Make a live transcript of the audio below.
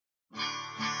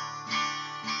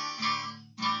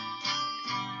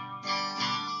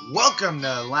Welcome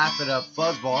to Laugh It Up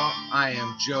Fuzzball. I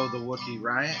am Joe the Wookiee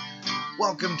Riot.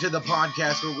 Welcome to the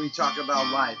podcast where we talk about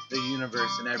life, the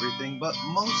universe, and everything, but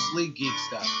mostly geek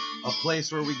stuff. A place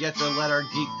where we get to let our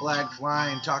geek flag fly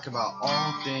and talk about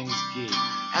all things geek.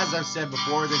 As I've said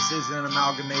before, this isn't an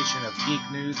amalgamation of geek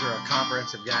news or a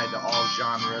comprehensive guide to all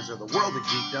genres or the world of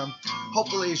geekdom.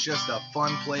 Hopefully it's just a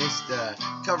fun place to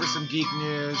cover some geek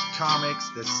news, comics,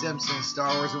 The Simpsons,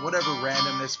 Star Wars, or whatever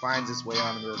randomness finds its way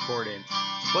onto the recording.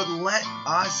 But let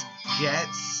us get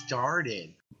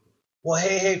started. Well,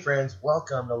 hey friends,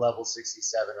 welcome to level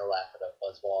 67 of Laugh It Up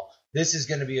Fuzzball. This is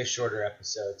going to be a shorter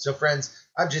episode. So friends,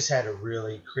 I've just had a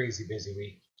really crazy busy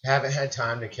week. Haven't had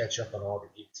time to catch up on all the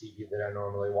geek TV that I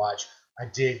normally watch. I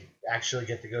did actually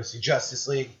get to go see Justice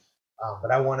League,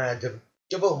 but I want to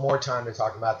devote more time to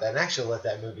talk about that and actually let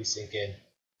that movie sink in. A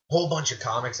whole bunch of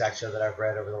comics actually that I've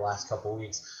read over the last couple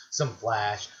weeks. Some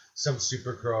Flash, some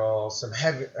Supergirl, some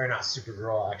not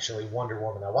Supergirl actually, Wonder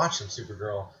Woman. I watched some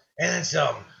Supergirl, and then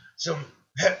some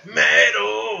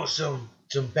metal, some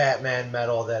Batman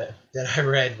metal that I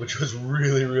read, which was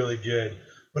really, really good.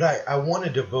 But I want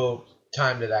to devote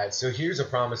time to that. So here's a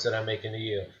promise that I'm making to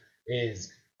you,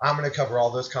 is I'm going to cover all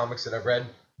those comics that I've read,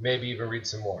 maybe even read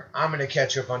some more. I'm going to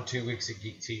catch up on 2 weeks of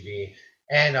Geek TV,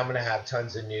 and I'm going to have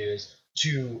tons of news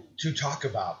to talk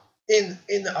about in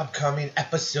the upcoming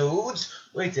episodes.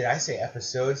 Wait, did I say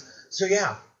episodes? So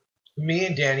yeah, me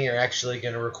and Danny are actually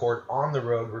going to record on the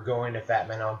road. We're going to Fat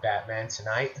Man on Batman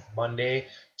tonight, Monday,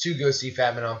 to go see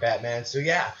Fat Man on Batman. So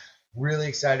yeah, really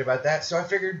excited about that. So I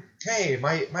figured, hey, it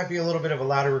might be a little bit of a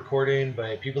louder recording,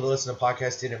 but people that listen to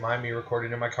podcasts didn't mind me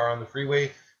recording in my car on the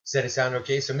freeway. Said it sounded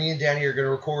okay. So me and Danny are going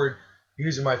to record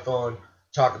using my phone,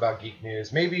 talk about geek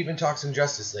news, maybe even talk some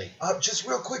Justice League. Just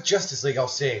real quick, Justice League, I'll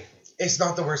say, it's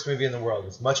not the worst movie in the world.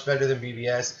 It's much better than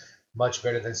BVS, much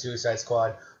better than Suicide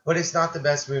Squad, but it's not the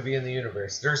best movie in the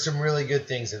universe. There's some really good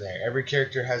things in there. Every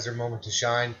character has their moment to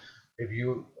shine. If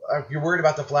you're worried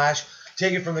about the Flash,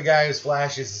 take it from the guy whose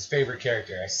Flash is his favorite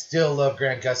character. I still love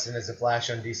Grant Gustin as the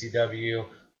Flash on DCW,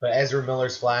 but Ezra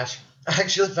Miller's Flash, I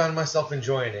actually found myself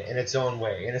enjoying it in its own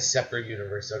way, in a separate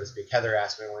universe, so to speak. Heather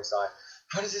asked me when we saw it,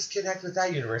 how does this connect with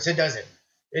that universe? It doesn't.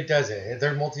 It doesn't.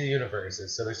 They're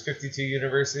multi-universes, so there's 52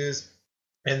 universes,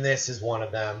 and this is one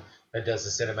of them that does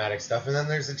the cinematic stuff, and then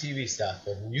there's the TV stuff,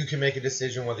 and you can make a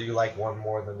decision whether you like one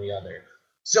more than the other.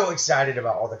 So excited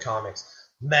about all the comics.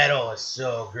 Metal is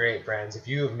so great, friends. If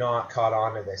you have not caught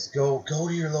on to this, go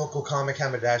to your local comic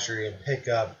haberdashery and pick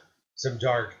up some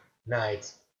Dark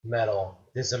Knight Metal,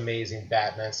 this amazing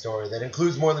Batman story that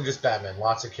includes more than just Batman,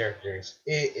 lots of characters.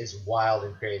 It is wild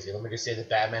and crazy. Let me just say the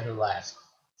Batman Who Laughs.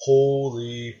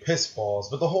 Holy piss balls.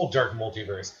 But the whole Dark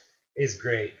Multiverse is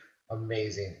great.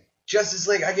 Amazing. Justice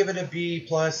League, I give it a B+,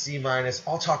 C-.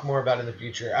 I'll talk more about it in the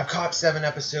future. I've caught 7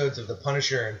 episodes of The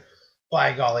Punisher, and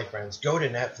by golly, friends, go to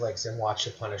Netflix and watch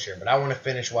The Punisher. But I want to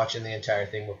finish watching the entire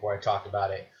thing before I talk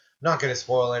about it. Not going to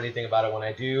spoil anything about it when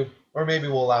I do, or maybe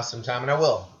we'll allow some time, and I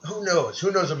will. Who knows? Who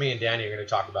knows what me and Danny are going to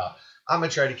talk about? I'm going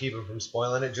to try to keep him from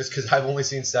spoiling it just because I've only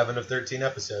seen 7 of 13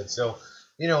 episodes. So,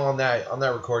 on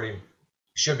that recording,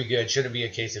 should be good. Shouldn't be a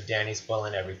case of Danny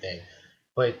spoiling everything.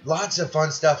 But lots of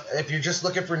fun stuff. If you're just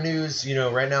looking for news,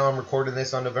 right now I'm recording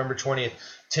this on November 20th.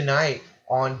 Tonight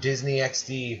on Disney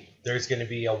XD, there's going to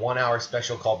be a 1-hour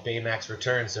special called Baymax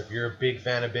Returns. So if you're a big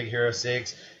fan of Big Hero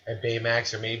 6 and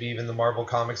Baymax, or maybe even the Marvel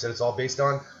comics that it's all based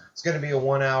on, it's going to be a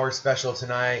 1-hour special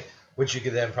tonight, which you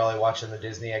could then probably watch on the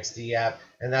Disney XD app.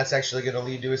 And that's actually going to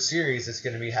lead to a series that's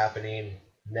going to be happening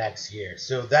next year.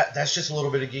 So that's just a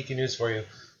little bit of geeky news for you.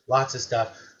 Lots of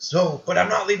stuff. So, but I'm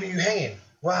not leaving you hanging.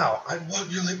 Wow,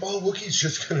 you're like, oh, Wookiee's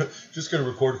just gonna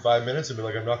record 5 minutes and be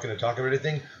like, I'm not gonna talk about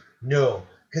anything. No,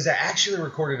 because I actually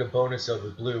recorded a bonus episode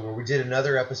with Blue where we did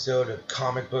another episode of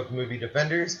Comic Book Movie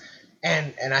Defenders,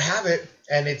 and I have it,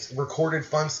 and it's recorded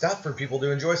fun stuff for people to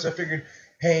enjoy. So I figured,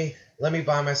 hey, let me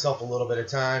buy myself a little bit of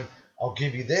time. I'll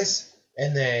give you this,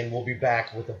 and then we'll be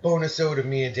back with a bonus episode of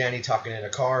me and Danny talking in a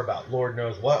car about Lord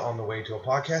knows what on the way to a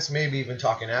podcast, maybe even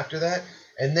talking after that,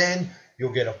 and then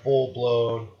you'll get a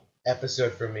full-blown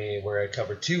episode from me where I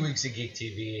cover 2 weeks of Geek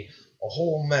TV, a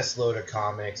whole mess load of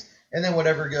comics, and then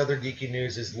whatever other geeky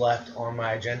news is left on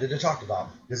my agenda to talk about.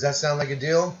 Does that sound like a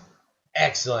deal?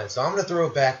 Excellent. So I'm going to throw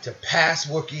it back to past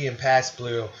Wookiee and past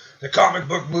Blue. The Comic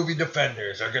Book Movie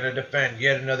Defenders are going to defend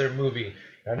yet another movie.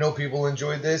 I know people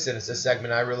enjoyed this, and it's a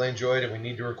segment I really enjoyed, and we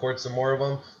need to record some more of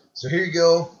them. So here you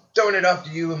go. Throwing it off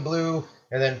to you and Blue,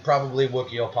 and then probably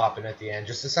Wookiee will pop in at the end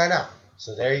just to sign out.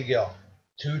 So there you go.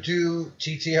 2-2,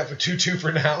 TTF for 2-2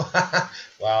 for now.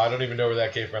 Wow, I don't even know where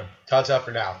that came from. Ta-ta for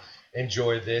now.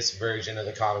 Enjoy this version of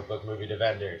the Comic Book Movie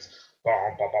Defenders. Take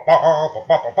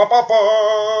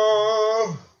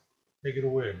it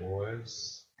away,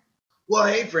 boys. Well,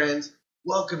 hey, friends.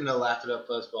 Welcome to Laugh It Up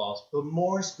Fuzzballs, but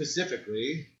more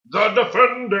specifically, The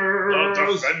Defenders!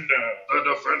 The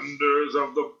Defenders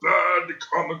of the bad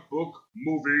comic book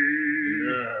movie!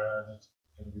 Yeah, that's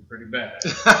going to be pretty bad.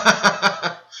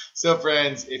 So,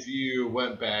 friends, if you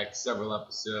went back several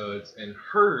episodes and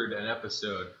heard an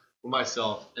episode with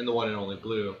myself and the one and only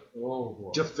Blue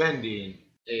defending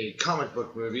a comic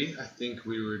book movie, I think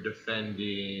we were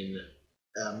defending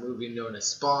a movie known as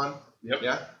Spawn. Yep.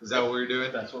 Yeah? Is that what we were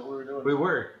doing? That's what we were doing. We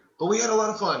were. But we had a lot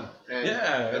of fun. And,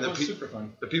 it was super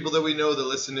fun. The people that we know that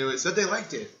listen to it said they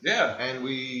liked it. Yeah. And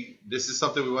this is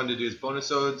something we wanted to do as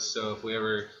bonusodes, so if we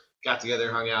ever got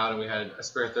together, hung out, and we had a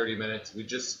spare 30 minutes, we'd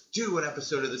just do an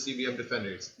episode of the CBM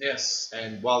Defenders. Yes.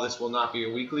 And while this will not be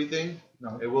a weekly thing,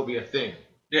 no, it will be a thing.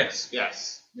 Yes.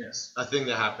 Yes. Yes. A thing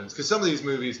that happens. Because some of these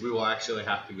movies we will actually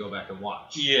have to go back and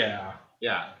watch. Yeah.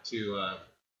 Yeah.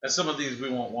 And some of these we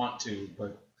won't want to,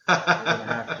 but we're going to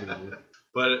have to.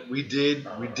 But we did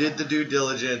the due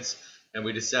diligence, and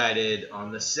we decided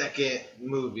on the second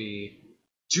movie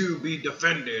to be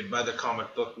defended by the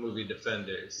comic book movie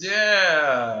Defenders.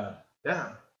 Yeah.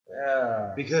 Yeah.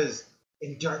 Yeah. Because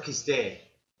in darkest day,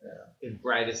 in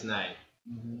brightest night,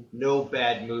 no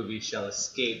bad movie shall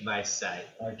escape my sight.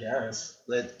 I guess.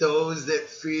 Let those that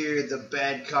fear the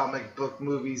bad comic book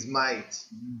movies might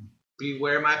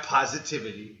beware my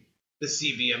positivity. The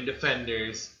CBM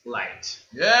Defenders light.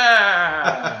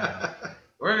 Yeah!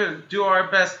 We're going to do our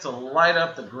best to light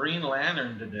up the Green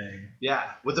Lantern today. Yeah,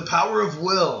 with the power of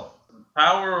will.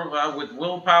 With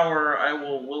willpower, I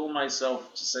will will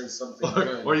myself to say something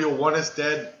good. Or you'll want us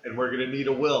dead, and we're going to need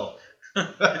a will.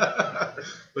 But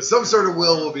some sort of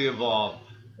will be involved.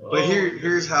 But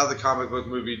here's how the comic book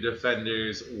movie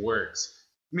Defenders works.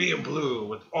 Me and Blue,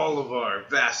 with all of our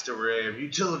vast array of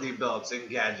utility belts and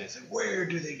gadgets. And where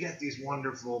do they get these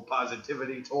wonderful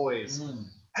positivity toys?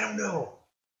 I don't know.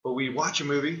 But we watch a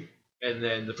movie, and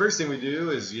then the first thing we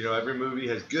do is, every movie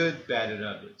has good, bad, and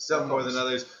ugly. Some more than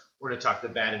others. We're going to talk the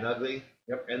bad and ugly.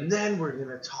 Yep. And then we're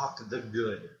going to talk the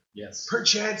good. Yes.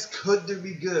 Perchance, could there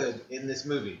be good in this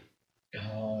movie?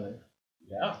 Yeah.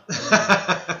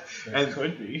 And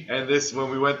could be. And when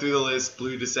we went through the list,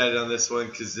 Blue decided on this one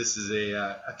because this is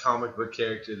a comic book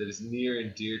character that is near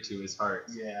and dear to his heart.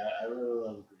 Yeah, I really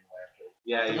love Green Lantern.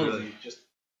 Yeah, the movie. You just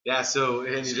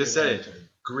said it.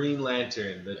 Green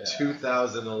Lantern, the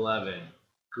 2011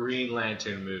 Green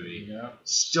Lantern movie,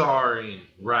 starring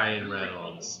Ryan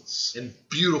Reynolds and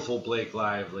beautiful Blake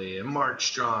Lively and Mark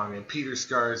Strong and Peter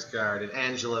Skarsgård and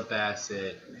Angela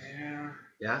Bassett.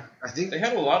 Yeah, I think they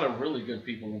had a lot of really good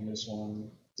people in this one.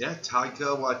 Yeah,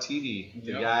 Taika Waititi,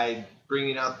 the guy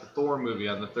bringing out the Thor movie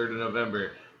on the 3rd of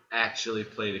November, actually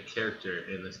played a character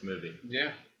in this movie.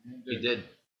 Yeah, he did.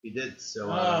 So,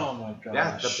 oh my gosh.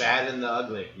 Yeah, the bad and the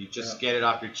ugly. You just get it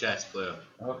off your chest, Blue.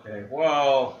 Okay,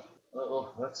 well,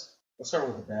 let's start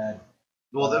with the bad.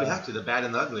 Well, then we have to. The bad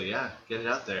and the ugly, yeah. Get it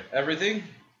out there. Everything?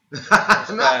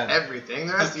 Not everything.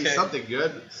 There has to be something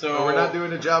good. So we're not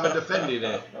doing a job of defending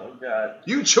it. Oh, God.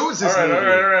 You chose this movie. All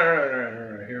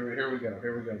right. Here we go.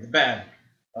 The bad.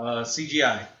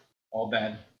 CGI. All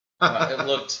bad. It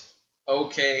looked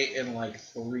okay in like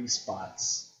 3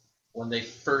 spots. When they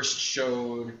first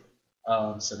showed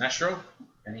Sinestro,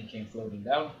 and he came floating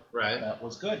down, that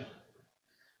was good.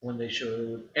 When they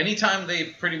showed... Anytime they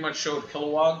pretty much showed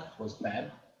Kilowog was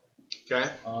bad. Okay.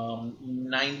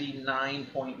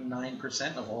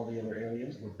 99.9% of all the other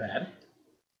aliens were bad.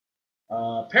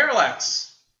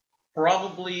 Parallax,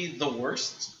 probably the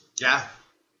worst. Yeah.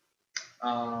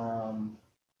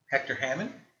 Hector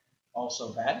Hammond,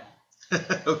 also bad.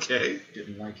 Okay.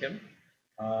 Didn't like him.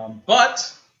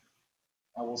 But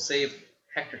I will save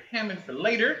Hector Hammond for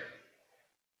later.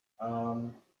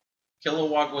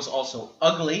 Kilowog was also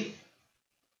ugly.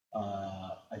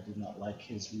 I did not like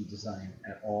his redesign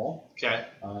at all. Okay.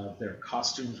 Their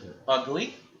costumes were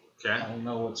ugly. Okay. I don't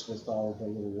know what's with all the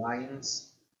little lines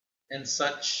and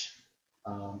such,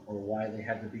 or why they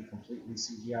had to be completely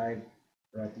CGI'd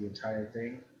throughout the entire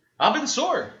thing. Abin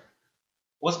Sur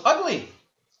was ugly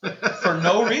for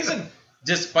no reason,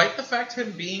 despite the fact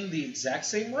him being the exact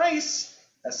same race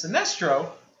as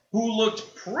Sinestro, who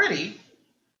looked pretty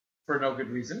for no good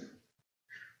reason.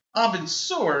 Abin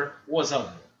Sur was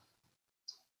ugly.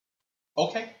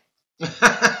 Okay.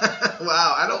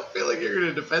 Wow, I don't feel like you're going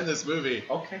to defend this movie.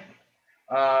 Okay.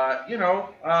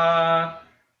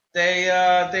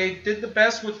 They did the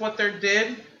best with what they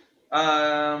did.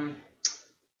 Ryan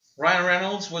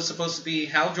Reynolds was supposed to be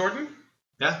Hal Jordan.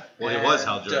 Yeah, well, he was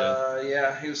Hal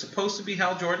Jordan. He was supposed to be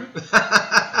Hal Jordan.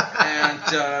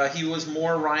 And he was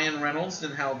more Ryan Reynolds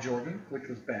than Hal Jordan, which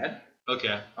was bad.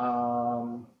 Okay.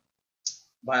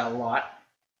 By a lot.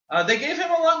 They gave him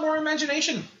a lot more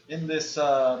imagination in this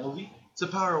movie. It's a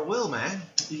power of will, man.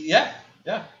 Yeah.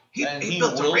 He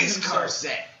built a race car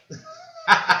set.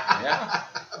 Yeah.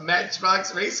 A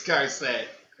Matchbox race car set.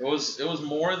 It was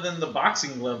more than the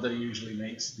boxing glove that he usually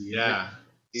makes. Yeah.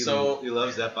 He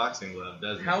loves that boxing glove,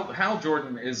 doesn't he? Hal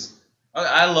Jordan is...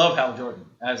 I love Hal Jordan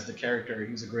as the character.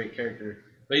 He's a great character.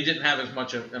 But he didn't have as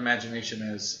much imagination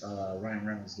as Ryan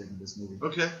Reynolds did in this movie.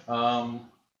 Okay.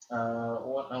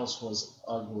 What else was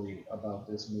ugly about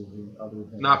this movie other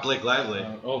than... Not Blake Lively.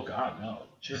 Oh, God, no.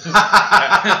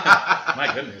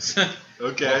 My goodness.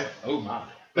 Okay. Oh my.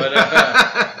 But,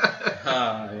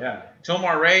 yeah.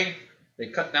 Tomar Ray, they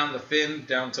cut down the fin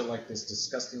down to like this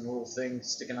disgusting little thing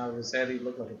sticking out of his head. He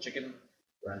looked like a chicken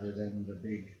rather than the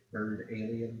big bird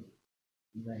alien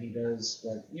that he does.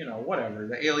 But, whatever.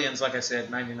 The aliens, like I said,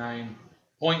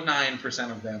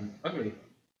 99.9% of them ugly.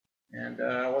 And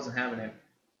I wasn't having it.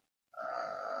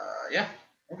 Yeah.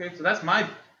 Okay, so that's my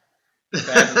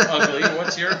bad and ugly.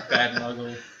 What's your bad and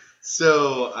ugly?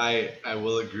 So I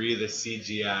will agree the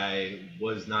CGI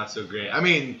was not so great. I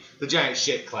mean, the giant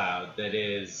shit cloud that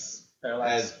is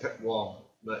Parallax.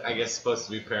 but I guess supposed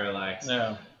to be Parallax.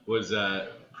 Yeah. Was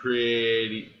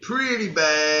pretty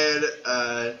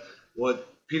bad. What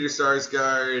Peter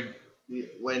Sarsgaard,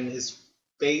 when his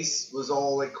face was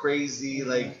all like crazy,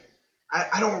 like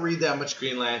I don't read that much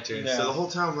Green Lantern, so the whole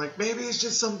time I'm like, maybe it's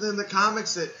just something in the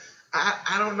comics that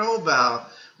I don't know about.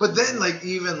 But then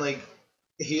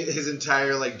his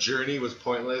entire journey was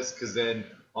pointless because then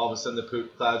all of a sudden the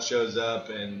poop cloud shows up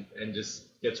and just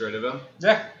gets rid of him.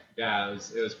 Yeah. Yeah,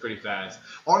 it was pretty fast.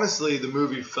 Honestly, the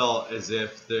movie felt as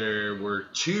if there were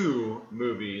two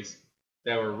movies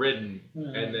that were written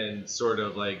and then sort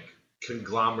of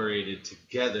conglomerated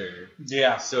together.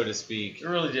 Yeah. So to speak. It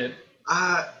really did.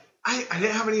 I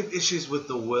didn't have any issues with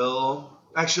the will.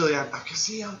 Actually, I'm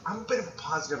a bit of a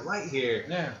positive light here.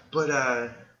 Yeah. But I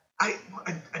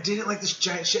didn't like this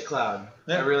giant shit cloud.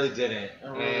 Yeah. I really didn't. I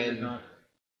really did not.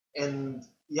 And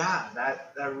yeah,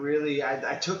 that really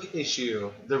I took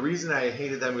issue. The reason I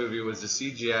hated that movie was the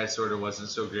CGI sort of wasn't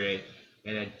so great,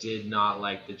 and I did not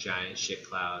like the giant shit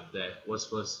cloud that was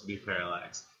supposed to be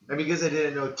Parallax. And because I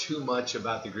didn't know too much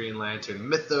about the Green Lantern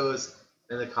mythos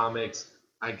and the comics,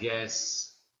 I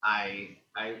guess I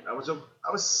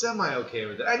was semi okay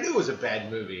with it. I knew it was a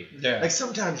bad movie. Yeah.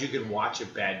 Sometimes you can watch a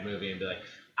bad movie and be like,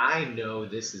 I know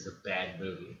this is a bad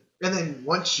movie. And then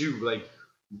once you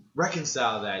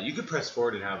reconcile that, you could press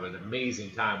forward and have an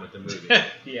amazing time with the movie.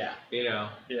 Yeah. Yeah.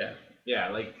 Yeah,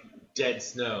 like Dead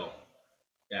Snow.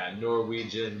 Yeah,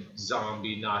 Norwegian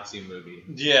zombie Nazi movie.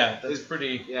 Yeah, that's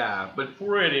pretty. Yeah, but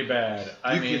pretty bad.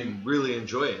 I mean, can really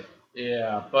enjoy it.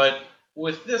 Yeah, but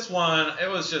with this one, it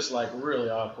was just really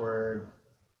awkward.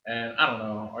 And I don't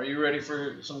know. Are you ready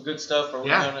for some good stuff? Or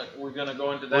we're gonna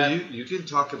go into that? Well, you can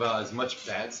talk about as much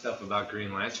bad stuff about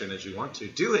Green Lantern as you want to.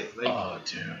 Do it. Oh,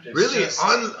 dude. Really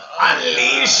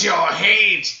unleash your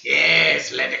hate.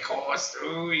 Yes, let it course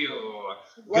through you.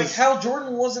 Hal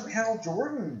Jordan wasn't Hal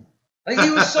Jordan.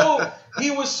 He was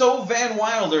so Van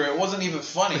Wilder. It wasn't even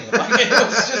funny. It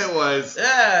was just. It was.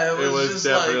 Yeah, it was just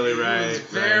definitely right. It was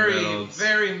very,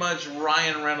 very much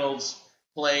Ryan Reynolds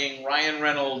playing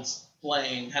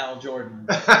Hal Jordan.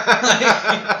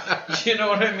 You know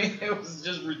what I mean? It was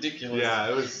just ridiculous. Yeah,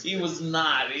 it was. He was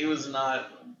not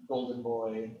Golden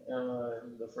Boy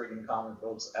in the friggin' comic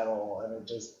books at all, and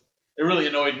it really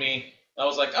annoyed me. I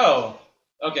was like, oh,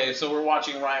 okay, so we're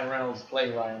watching Ryan Reynolds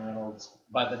play Ryan Reynolds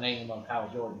by the name of Hal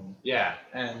Jordan. Yeah,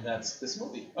 and that's this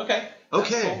movie. Okay.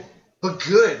 Okay. Cool. But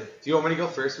good. Do you want me to go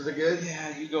first with the good?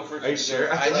 Yeah, you go first. Are you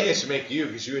sure? I feel like I should make you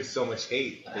because you had so much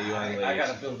hate that you unleashed. I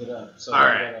gotta build it up. So all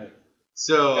right.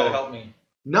 So, gotta help me.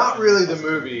 Not really the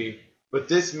movie, but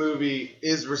this movie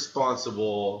is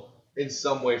responsible in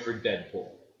some way for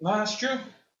Deadpool. No, that's true.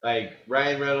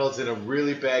 Ryan Reynolds in a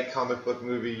really bad comic book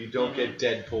movie, you don't get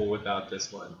Deadpool without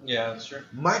this one. Yeah, that's true.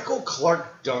 Michael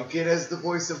Clark Duncan as the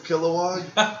voice of Kilowog,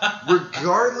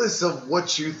 regardless of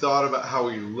what you thought about how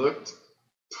he looked,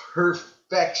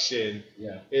 perfection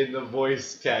in the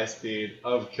voice casting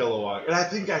of Kilowog. And I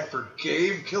think I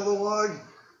forgave Kilowog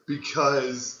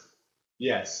because...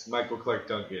 Yes, Michael Clark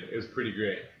Duncan. It was pretty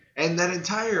great. And that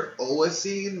entire Oa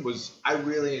scene I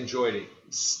really enjoyed it.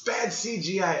 Bad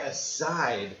CGI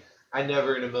aside, I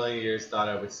never in a million years thought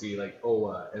I would see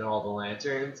Oa and all the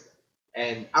lanterns.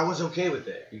 And I was okay with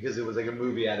it because it was a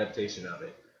movie adaptation of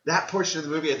it. That portion of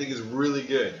the movie I think is really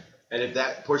good. And if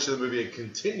that portion of the movie had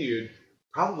continued,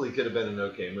 probably could have been an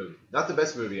okay movie. Not the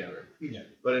best movie ever,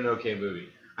 but an okay movie.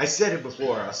 I said it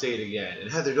before, I'll say it again.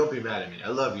 And Heather, don't be mad at me. I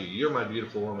love you. You're my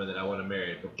beautiful woman that I want to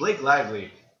marry. But Blake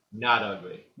Lively, not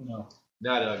ugly. No.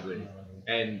 Not ugly. No.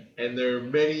 And there are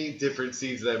many different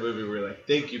scenes in that movie where like,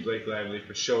 thank you, Blake Lively,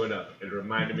 for showing up and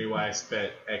reminding me why I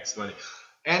spent X money.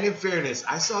 And in fairness,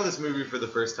 I saw this movie for the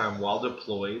first time while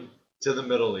deployed to the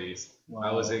Middle East.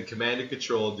 Wow. I was in command and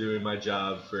control doing my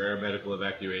job for air medical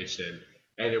evacuation.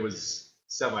 And it was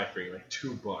semi-free, like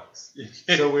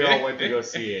 $2. So we all went to go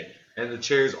see it. And the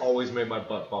chairs always made my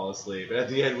butt fall asleep. And at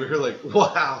the end, we were like,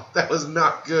 wow, that was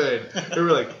not good. We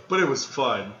were like, but it was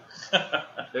fun.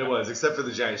 It was, except for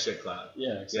the giant shit cloud.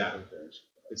 Yeah,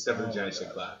 except for the giant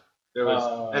shit cloud. There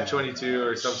was F-22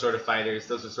 or some sort of fighters.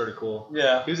 Those were sort of cool.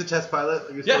 Yeah. He was a test pilot,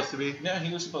 like he was supposed to be. Yeah,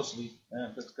 he was supposed to be. Yeah,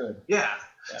 that's good. Yeah.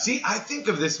 See, I think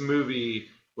of this movie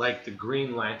like the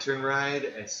Green Lantern ride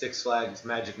at Six Flags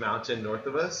Magic Mountain north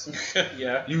of us.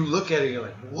 Yeah. You look at it and you're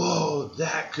like, whoa,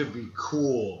 that could be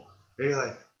cool. And you're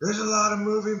like, there's a lot of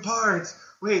moving parts.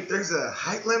 Wait, there's a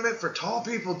height limit for tall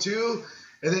people too?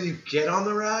 And then you get on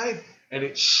the ride and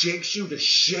it shakes you to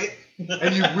shit.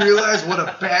 And you realize what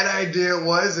a bad idea it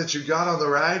was that you got on the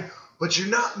ride. But you're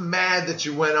not mad that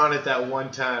you went on it that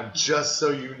one time, just so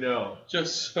you know.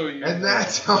 Just so you know. And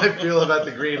that's how I feel about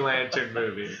the Green Lantern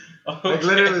movie. Okay. Like,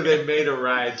 literally, they made a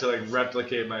ride to, like,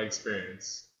 replicate my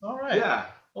experience. All right. Yeah.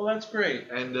 Well, that's great.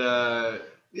 And, I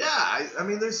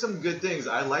mean, there's some good things.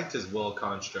 I liked his will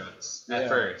constructs at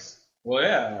first. Well,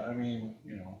 yeah. I mean,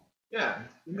 you know. Yeah.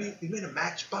 You made a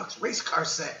Matchbox race car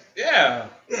set. Yeah.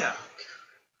 Yeah.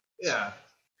 Yeah.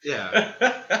 Yeah.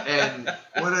 And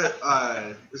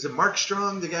was it Mark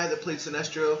Strong, the guy that played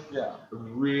Sinestro? Yeah. I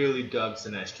really dug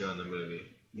Sinestro in the movie.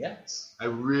 Yes. I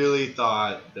really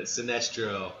thought that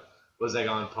Sinestro was like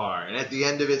on par. And at the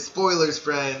end of it, spoilers,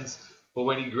 friends, but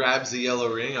when he grabs the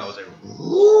yellow ring, I was like,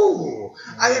 woo!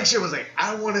 I actually was like,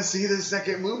 I want to see this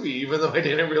second movie, even though I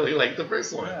didn't really like the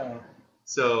first one. Yeah.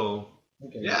 So,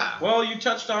 yeah. Well, you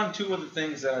touched on two of the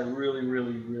things that I really,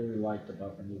 really, really liked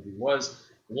about the movie.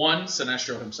 One,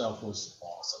 Sinestro himself was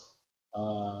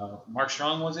awesome. Mark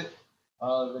Strong, was it?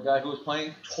 The guy who was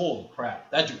playing? Holy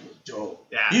crap. That dude was dope.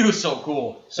 Yeah. He was so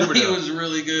cool. Super he dope. was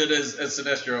really good as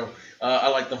Sinestro. I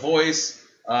like the voice.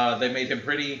 They made him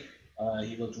pretty.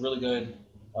 He looked really good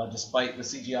despite the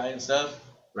CGI and stuff.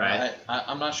 Right.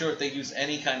 I'm not sure if they used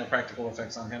any kind of practical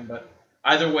effects on him, but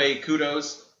either way,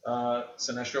 kudos.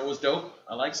 Sinestro was dope.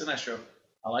 I like Sinestro.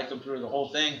 I liked him through the whole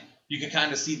thing. You could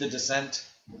kind of see the descent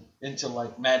into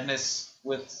like madness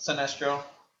with Sinestro.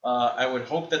 I would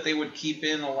hope that they would keep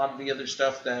in a lot of the other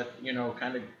stuff that, you know,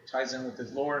 kind of ties in with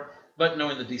his lore, but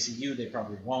knowing the DCU, they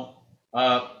probably won't.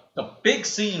 The big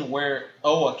scene where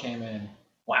Oa came in,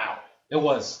 wow, it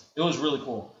was really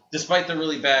cool. Despite the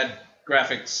really bad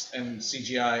graphics and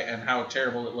CGI and how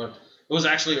terrible it looked, it was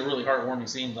actually a really heartwarming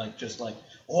scene, like just like,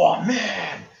 oh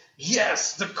man,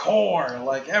 yes, the core,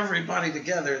 like everybody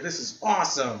together, this is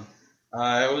awesome.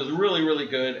 It was really, really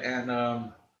good, and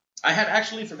I had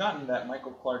actually forgotten that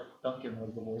Michael Clark Duncan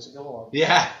was the voice of Kilowog.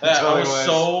 Yeah, totally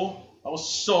I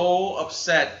was so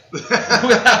upset with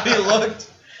how he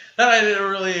looked that I didn't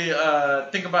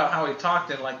really think about how he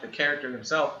talked and like the character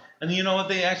himself. And you know what?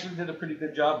 They actually did a pretty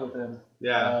good job with him.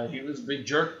 Yeah. He was a big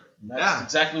jerk. That's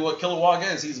exactly what Kilowog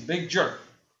is. He's a big jerk.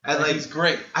 And like, he's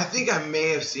great. I think I may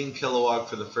have seen Kilowog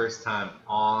for the first time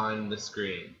on the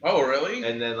screen. Oh, really?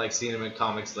 And then like seeing him in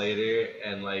comics later,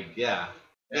 and like, yeah.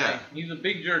 He's a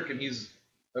big jerk, and he's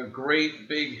a great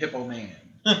big hippo man.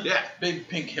 Yeah. Big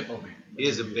pink hippo man. He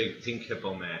is a big pink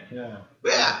hippo man. Yeah.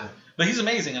 Yeah. But he's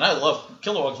amazing, and I love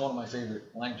Kilowog's one of my favorite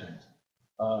lanterns.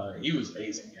 He was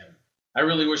amazing, and I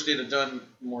really wish they'd have done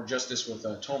more justice with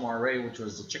Tomar Ray, which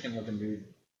was the chicken-looking dude,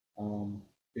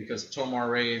 because Tomar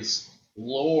Ray's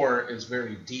lore is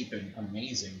very deep and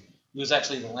amazing. He was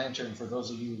actually the lantern, for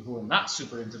those of you who are not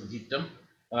super into the geekdom,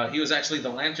 he was actually the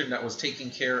lantern that was taking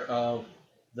care of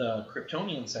the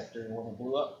Kryptonian sector when it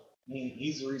blew up.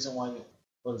 He's the reason why it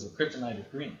was kryptonite is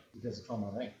green, because of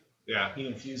Tomar Ray. Yeah. He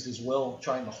infused his will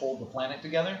trying to hold the planet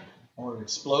together, and when it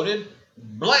exploded,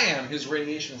 blam! His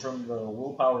radiation from the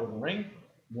willpower of the ring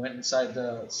went inside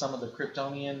some of the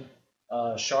Kryptonian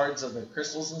shards of the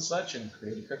crystals and such, and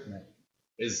created kryptonite.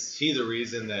 Is he the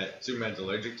reason that Superman's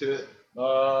allergic to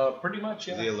it? Pretty much,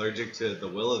 yeah. Is he allergic to the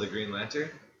will of the Green Lantern?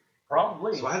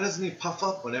 Probably. So why doesn't he puff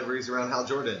up whenever he's around Hal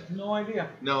Jordan? No idea.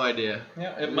 No idea.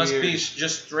 Yeah, it must be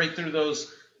just straight through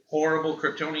those horrible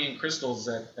Kryptonian crystals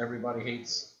that everybody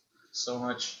hates so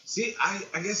much. See,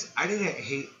 I guess I didn't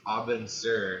hate Abin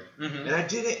Sur, and I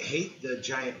didn't hate the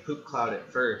giant poop cloud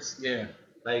at first. Yeah.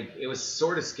 Like, it was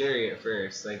sort of scary at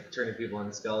first, like, turning people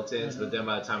into skeletons, but then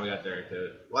by the time we got there,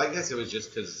 well, I guess it was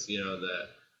just because, you know,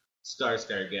 Star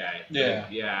guy. Yeah.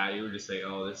 Like, yeah, you were just like,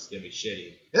 oh, this is going to be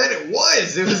shitty. And then it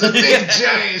was. It was a big,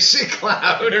 giant shit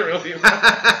cloud. It really was. Well,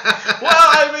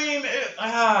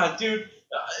 I mean, dude,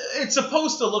 it's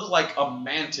supposed to look like a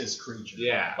mantis creature.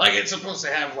 Yeah. Like, it's supposed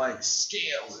to have, like,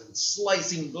 scales and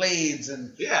slicing blades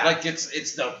and, Yeah. like, it's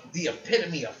the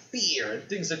epitome of fear and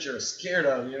things that you're scared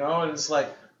of, you know? And it's like,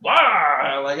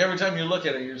 wow! Like, every time you look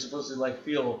at it, you're supposed to, like,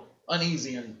 feel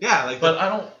uneasy and... Yeah, like But I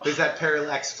don't... There's that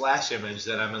parallax flash image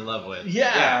that I'm in love with.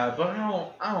 Yeah, but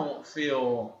I don't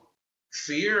feel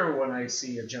fear when I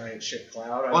see a giant shit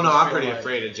cloud. I'm pretty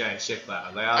afraid of giant shit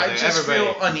cloud. Like, I just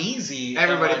feel uneasy.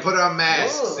 Everybody like, put on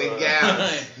masks and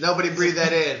gowns. Nobody breathe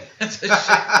that in. It's a shit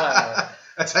cloud.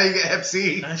 That's how you get Hep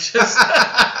C. I just...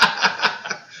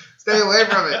 Stay away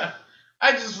from it.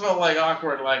 I just felt like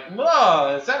awkward, like,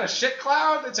 whoa, is that a shit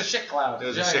cloud? It's a shit cloud. It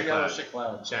was a giant shit yellow cloud. shit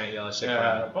cloud. Giant yellow shit Yeah,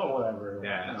 cloud. but whatever.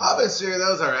 Yeah. I've been sure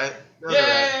those all right. Those all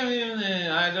right.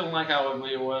 Yeah, I didn't like how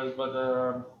ugly it was,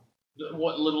 but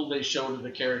what little they showed of the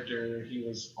character, he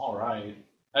was all right.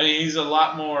 I mean, he's a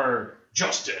lot more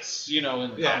justice, you know,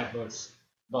 in the comic books.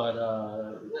 But,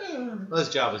 Well, his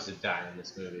job was to die in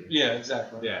this movie. yeah,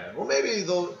 exactly. Yeah. Well, maybe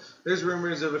there's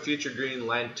rumors of a future Green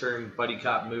Lantern buddy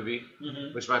cop movie,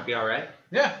 Mm-hmm. which might be all right.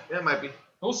 Yeah, Yeah, it might be.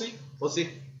 we'll see. We'll see.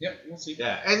 Yep, we'll see.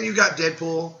 Yeah. And you got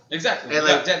Deadpool. Exactly. And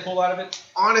You like- got Deadpool out of it.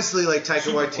 Honestly, like Taika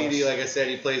Super Waititi, plus. like I said,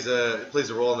 he plays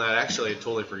a role in that. Actually, I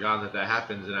totally forgotten that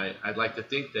happens, and I'd like to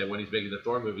think that when he's making the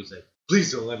Thor movie, he's like,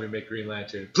 please don't let me make Green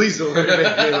Lantern. Please don't let me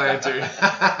make Green Lantern.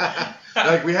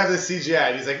 Like, we have this CGI,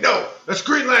 and he's like, no, that's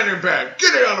Green Lantern bad.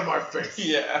 Get it out of my face.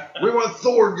 Yeah. We want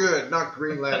Thor good, not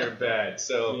Green Lantern bad.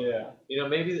 So, Yeah.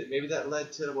 Maybe that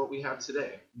led to what we have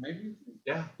today. Maybe.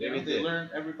 Yeah, maybe it they did.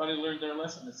 everybody learned their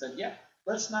lesson and said, yeah,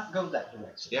 let's not go that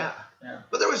direction. Yeah. Yeah.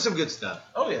 but there was some good stuff.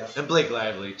 Oh, yeah. And Blake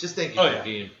Lively, just thank you Oh, for yeah.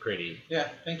 being pretty. Yeah,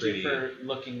 thank Pretty. you for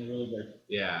looking really good.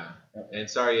 Yeah. Yep. And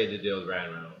sorry you had to deal with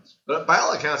Ryan Reynolds. But by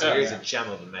all accounts, So Oh, he's yeah. a gem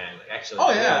of a man. Like, actually. Oh,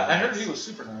 yeah, really I heard nice. he was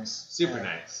super nice. Super Yeah.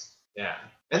 nice. Yeah.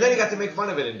 And then he got to make fun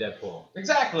of it in Deadpool.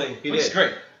 Exactly. He Which is did.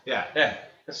 great. Yeah. Yeah,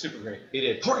 that's super great. He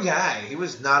did. poor guy. He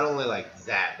was not only like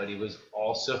That, but he was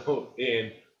also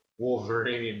in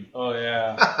Wolverine. Oh,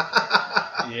 yeah.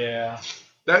 Yeah.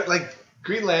 that. Like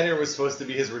Green Lantern was supposed to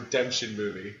be his redemption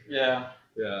movie. Yeah.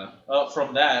 Yeah.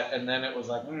 From that, and then it was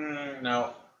like,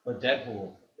 no. But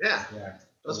Deadpool. Yeah, Yeah. that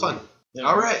was fun. Yeah,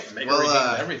 All right. Make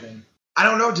Well, everything. I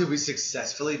don't know. Did we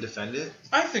successfully defend it?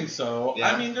 I think so.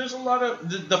 Yeah. I mean, there's a lot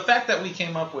of the fact that we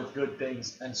came up with good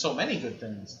things and so many good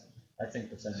things. I think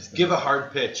defends them. Give a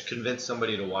hard pitch. Convince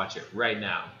somebody to watch it right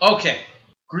now. Okay,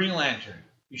 Green Lantern.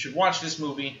 You should watch this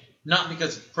movie not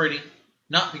because it's pretty,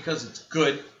 not because it's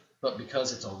good, but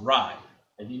because it's a ride,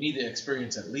 and you need to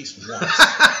experience at least once.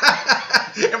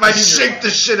 It might In your shake life. the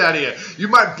shit out of you. You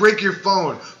might break your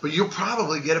phone, but you'll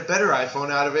probably get a better iPhone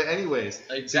out of it anyways.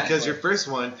 Exactly. Because your first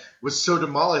one was so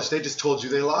demolished, they just told you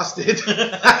they lost it.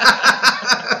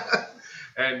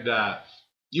 And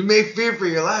you may fear for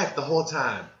your life the whole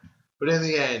time. But in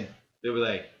the end, they were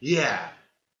like, yeah,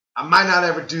 I might not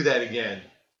ever do that again.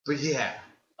 But yeah,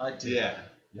 I did. yeah,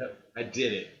 Yep. I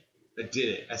did it. I did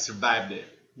it. I survived it.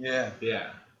 Yeah. Yeah.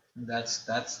 That's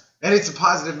And it's a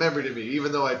positive memory to me,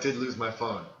 even though I did lose my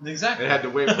phone. exactly. I had to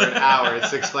wait for an hour at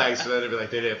Six Flags for them to be like,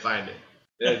 they didn't find it.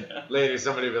 Then later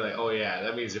somebody would be like, oh yeah,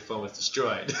 that means your phone was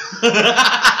destroyed.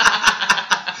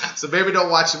 So maybe don't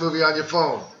watch the movie on your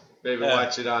phone. Maybe Yeah.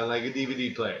 watch it on like a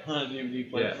DVD player. DVD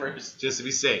player Yeah. first. Just to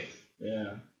be safe.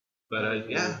 Yeah. But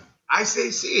yeah, I say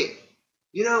see it.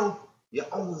 You know, you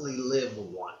only live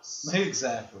once.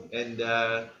 Exactly. And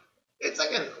it's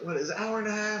like an hour and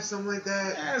a half, something like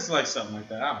that. Yeah, it's like something like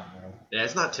that. I don't know. Yeah,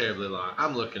 it's not terribly long.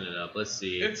 I'm looking it up. Let's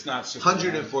see. It's not super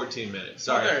 114 minutes.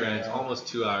 Sorry, there you friends. go. Almost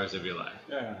 2 hours of your life.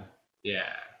 long. Yeah.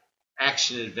 Yeah.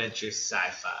 Action, adventure,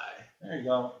 sci-fi. There you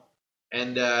go.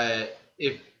 And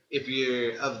if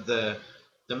you're of the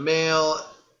male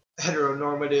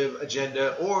heteronormative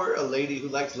agenda or a lady who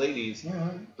likes ladies,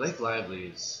 Mm-hmm. Blake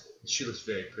Lively she looks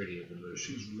very pretty in the movie.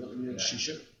 She's really Yeah. she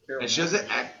should. And she doesn't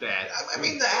act bad. I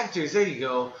mean, the actors, there you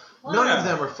go. Oh, None yeah. of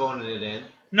them are phoning it in.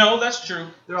 No, that's true.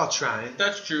 They're all trying.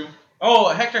 That's true. Oh,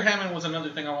 Hector Hammond was another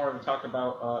thing I wanted to talk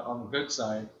about on the good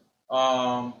side.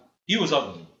 He was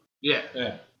ugly. Yeah.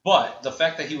 Yeah. But the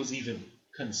fact that he was even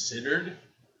considered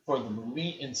for the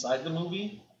movie, inside the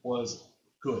movie, was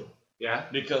good. Yeah.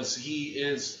 Because he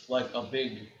is like a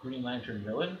big Green Lantern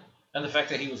villain. And the fact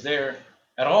that he was there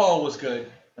at all was good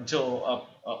until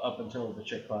up until the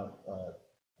chick cloud.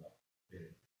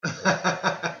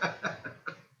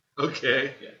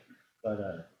 Okay.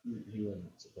 But he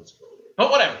wasn't supposed to go away.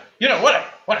 But whatever. You know, whatever.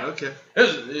 Okay. It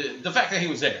was, the fact that he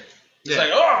was there. It's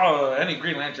like, oh, any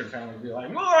Green Lantern fan would be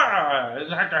like, "Whoa,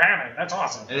 it's Hector Hammond. That's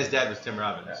awesome." And his dad was Tim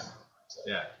Robbins.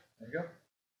 Yeah. There you go.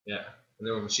 Yeah. And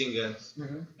there were machine guns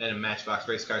and a Matchbox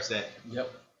race car set.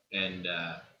 Yep. And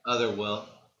other wealth.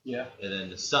 Yeah. And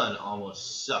then the sun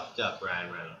almost sucked up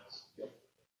Ryan Reynolds. Yep.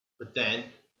 But then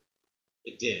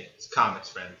it didn't. It's comics,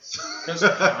 friends. Because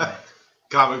of comics.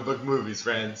 Comic book movies,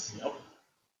 friends. Yep.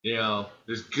 You know,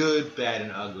 there's good, bad,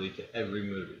 and ugly to every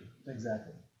movie.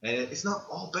 Exactly. And it's not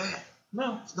all bad.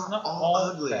 No, it's not all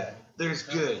ugly. Bad. There's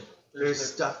good. There's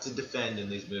stuff to defend in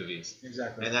these movies.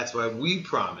 Exactly. And that's why we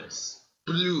promise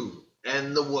Blue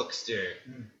and the Wookster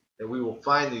that we will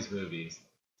find these movies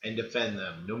and defend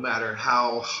them, no matter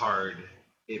how hard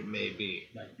it may be.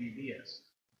 Like BBS.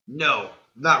 No,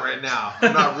 not right now.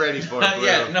 I'm not ready for it. Not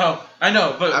yet. No, I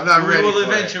know, but I'm not ready we will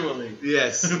for eventually. It.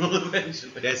 Yes. We will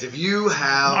eventually. Yes, if you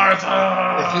have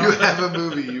Martha! If you have a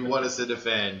movie you want us to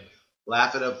defend,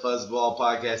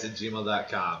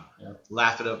 laughitupfuzzballpodcast@gmail.com. Yep.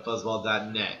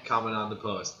 Laughitupfuzzball.net. Comment on the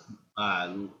post.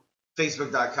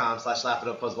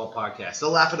 Facebook.com/laughitupfuzzballpodcast. The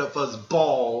Laugh It Up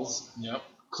Fuzzballs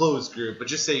closed group, but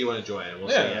just say you want to join it. We'll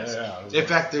say yes. In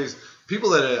fact, there's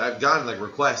people that I've gotten like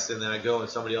requests, and then I go and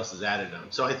somebody else has added them.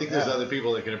 So I think there's other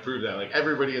people that can approve that. Like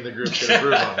everybody in the group can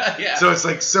approve them. So it's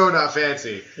like so not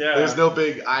fancy. Yeah. There's no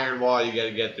big iron wall you got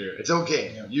to get through. It's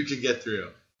okay. Yeah. You can get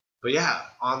through. But yeah,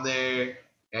 on there.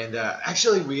 And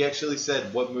we actually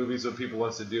said what movies would people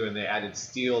want to do, and they added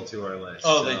Steel to our list.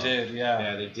 Oh, so, they did,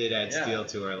 Yeah, they did add Steel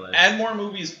to our list. Add more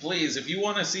movies, please. If you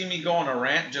want to see me go on a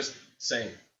rant, just say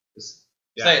it.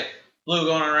 Say it. Blue,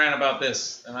 go on a rant about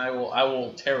this, and I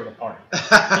will tear it apart.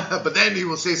 But then he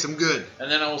will say some good. And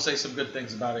then I will say some good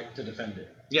things about it to defend it.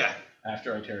 Yeah.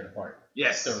 After I tear it apart.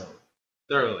 Yes.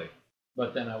 Thoroughly.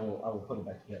 But then I will put it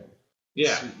back together.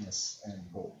 Yeah. Sweetness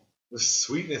and gold. With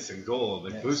sweetness and gold,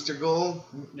 like booster gold.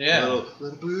 Yeah.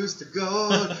 Little booster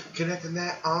gold, connecting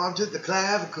that arm to the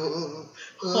clavicle.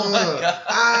 Oh my God.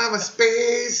 I'm a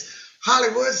space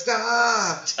Hollywood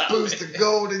star. Booster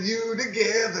gold and you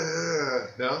together.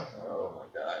 No? Oh my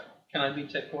God. Can I be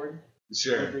Ted Cord?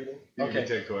 Sure. You can be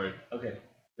Ted Cord. Okay.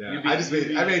 Yeah.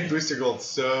 I made Booster Gold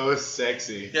so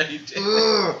sexy. Yeah, you did.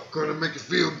 Gonna make you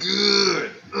feel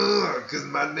good. Cause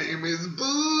my name is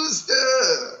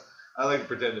Booster. I like to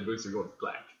pretend that Booster Gold is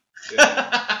black.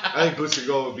 Yeah. I think Booster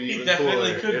Gold would be even cooler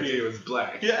if he was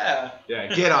black. Yeah. Yeah,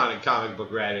 get on it, comic book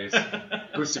writers.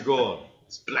 Booster Gold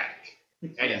is black.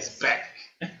 And he's back.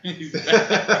 He's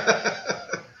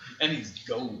back. And he's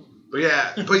gold. But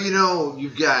you know,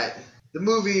 you've got the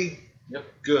movie. Yep.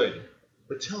 Good.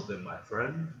 But tell them, my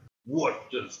friend, what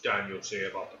does Daniel say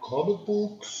about the comic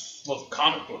books? Well, the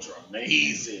comic books are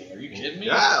amazing. Are you kidding me?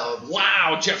 Yeah.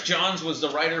 Wow. Jeff Johns was the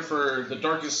writer for the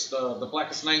Blackest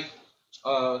Night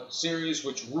series,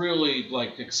 which really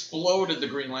exploded the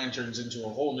Green Lanterns into a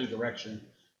whole new direction.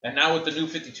 And now with the New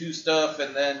 52 stuff,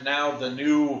 and then now the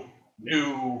new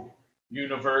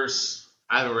universe.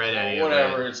 I haven't read any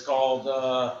whatever it's called.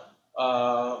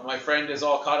 My friend is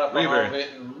all caught up on all of it,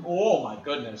 and oh my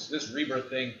goodness, this Rebirth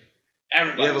thing.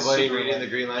 Everybody. You have a buddy reading the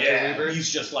Green Lantern Rebirth? He's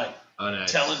just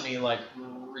telling me,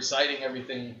 reciting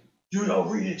everything. Dude, I'll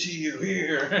read it to you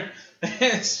here.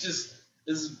 It's just,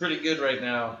 this is pretty good right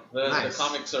now. The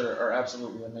comics are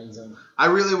absolutely amazing. I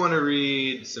really want to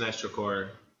read Sinestro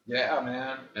Corps. Yeah,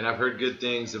 man. And I've heard good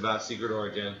things about Secret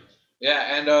Origin.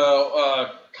 Yeah, and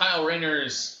Kyle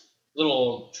Rayner's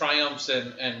little triumphs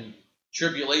and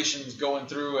tribulations going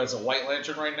through as a White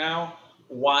Lantern right now,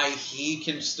 why he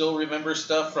can still remember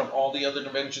stuff from all the other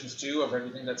dimensions too, of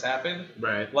everything that's happened.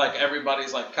 Right.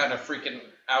 Everybody's kind of freaking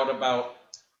out about,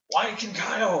 why can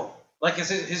Kyle,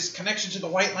 is it his connection to the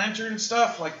White Lantern and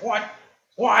stuff? What?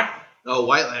 Oh,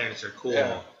 White Lanterns are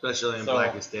cool, especially in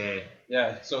Blackest Day.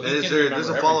 Yeah, so there's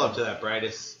a follow-up to that,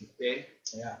 Brightest Day?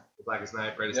 Yeah. The Blackest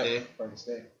Night, Brightest Day? Brightest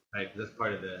Day. Right, that's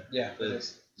part of the... Yeah,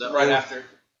 after.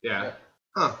 Yeah.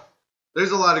 Huh.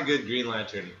 There's a lot of good Green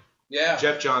Lantern. Yeah.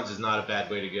 Jeff Johns is not a bad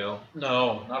way to go.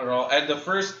 No, not at all. And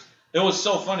it was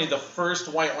so funny, the first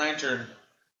White Lantern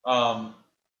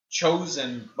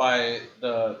chosen by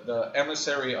the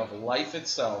emissary of life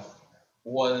itself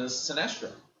was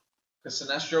Sinestro. Because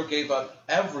Sinestro gave up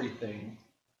everything,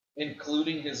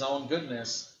 including his own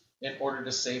goodness, in order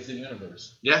to save the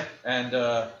universe. Yeah.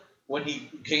 And when he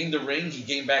gained the ring, he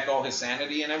gained back all his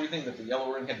sanity and everything that the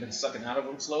yellow ring had been sucking out of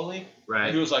him slowly. Right.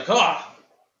 And he was like, I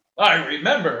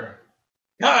remember.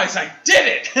 Guys, I did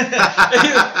it!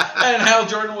 And Hal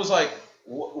Jordan was like,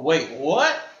 wait,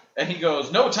 what? And he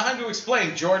goes, no time to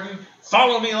explain, Jordan.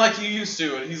 Follow me like you used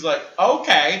to. And he's like,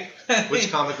 okay. Which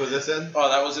comic was this in? Oh,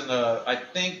 that was in I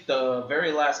think the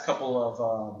very last couple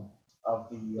of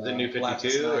the New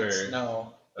 52 or?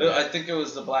 No. Okay. I think it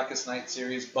was the Blackest Night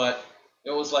series, but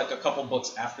it was like a couple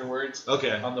books afterwards.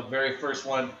 Okay. On the very first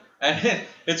one. And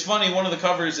it's funny, one of the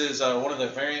covers is, one of the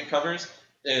variant covers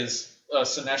is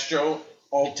Sinestro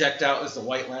all decked out as the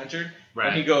White Lantern. Right.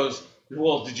 And he goes,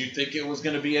 well, did you think it was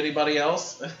going to be anybody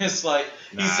else? It's like,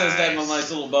 he says that in a nice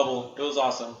little bubble. It was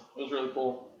awesome. It was really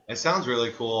cool. It sounds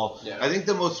really cool. Yeah. I think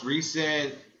the most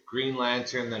recent Green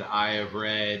Lantern that I have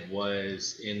read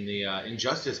was in the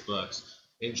Injustice books.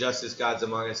 Injustice Gods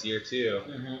Among Us Year 2.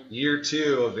 Mm-hmm. Year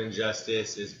 2 of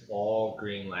Injustice is all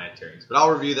Green Lanterns. But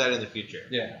I'll review that in the future.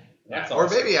 Yeah. That's awesome. Or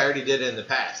maybe I already did it in the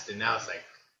past, and now it's like,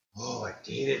 oh, I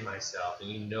dated myself, and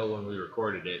you know when we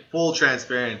recorded it. Full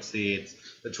transparency, it's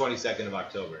the 22nd of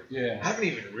October. Yeah. I haven't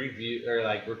even reviewed or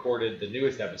recorded the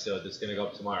newest episode that's going to go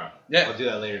up tomorrow. Yeah. I'll do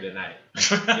that later tonight.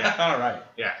 Yeah. All right.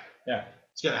 Yeah. Yeah.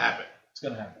 It's going to happen. It's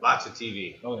going to happen. Lots of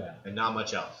TV. Oh, yeah. And not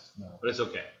much else. No. But it's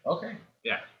okay. Okay.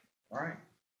 Yeah. All right.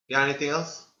 You got anything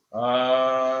else?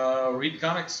 Read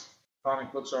comics.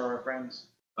 Comic books are our friends.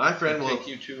 My friend will take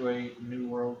you to a new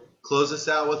world. Close us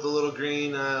out with a little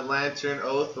Green Lantern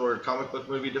oath or comic book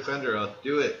movie defender oath.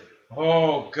 Do it.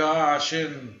 Oh, gosh,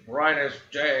 in brightest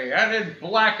day and in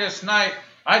blackest night,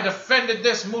 I defended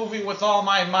this movie with all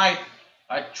my might.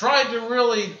 I tried to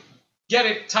really get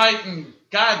it tight, and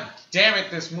god damn it,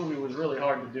 this movie was really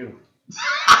hard to do.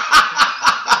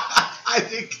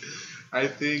 I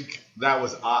think that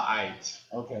was aight.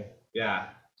 Okay. Yeah.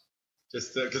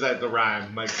 Just because I had the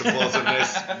rhyme. My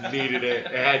compulsiveness needed it.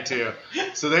 It had to.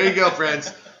 So there you go,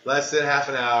 friends. Less than half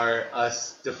an hour,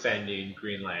 us defending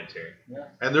Green Lantern. Yeah.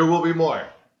 And there will be more.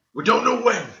 We don't know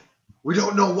when. We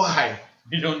don't know why.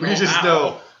 We don't know We just how,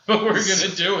 know. but we're going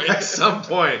to do it. At some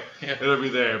point, Yeah. it'll be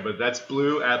there. But that's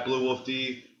Blue at Blue Wolf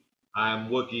D. I'm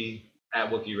Wookie at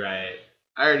Wookie Riot.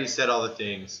 I already said all the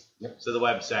things. Yep. So the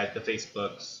website, the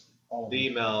Facebooks, the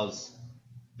emails,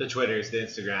 the Twitters, the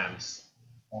Instagrams,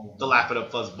 the Laugh It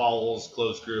Up Fuzzballs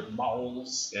closed group.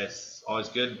 Balls. Yes, always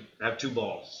good to have 2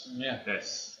 balls. Yeah.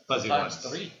 Yes, fuzzy Sometimes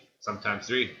ones. 3. Sometimes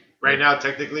 3. Right now,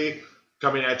 technically,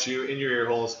 coming at you in your ear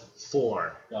holes,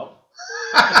 4. Yep. All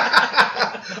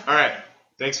right.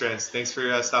 Thanks, friends. Thanks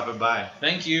for stopping by.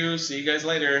 Thank you. See you guys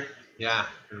later. Yeah,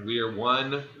 and we are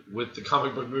one with the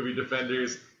comic book movie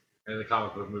defenders, and the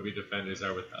comic book movie defenders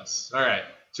are with us. All right,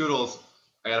 toodles.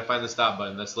 I gotta find the stop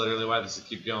button. That's literally why this will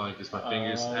keep going, because my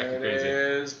fingers acting crazy.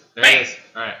 There it is.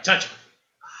 All right. Touch it.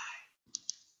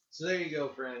 So there you go,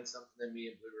 friends. Something that me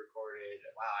and Blue recorded.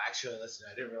 Wow, actually, listen,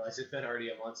 I didn't realize it's been already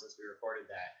a month since we recorded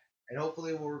that. And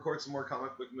hopefully we'll record some more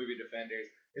comic book movie defenders.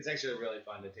 It's actually really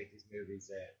fun to take these movies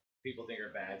that people think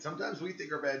are bad. Sometimes we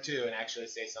think are bad too, and actually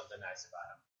say something nice about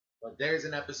them. But there's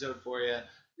an episode for you.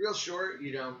 Real short,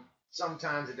 you know.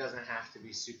 Sometimes it doesn't have to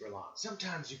be super long.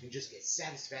 Sometimes you can just get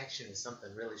satisfaction in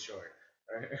something really short.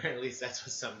 Or at least that's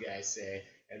what some guys say,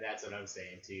 and that's what I'm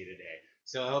saying to you today.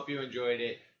 So I hope you enjoyed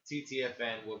it.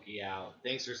 TTFN Wookie out.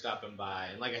 Thanks for stopping by.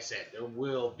 And like I said, there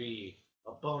will be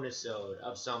a bonus ode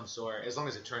of some sort, as long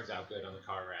as it turns out good on the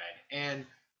car ride. And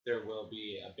there will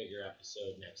be a bigger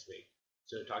episode next week.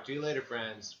 So talk to you later,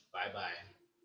 friends. Bye-bye.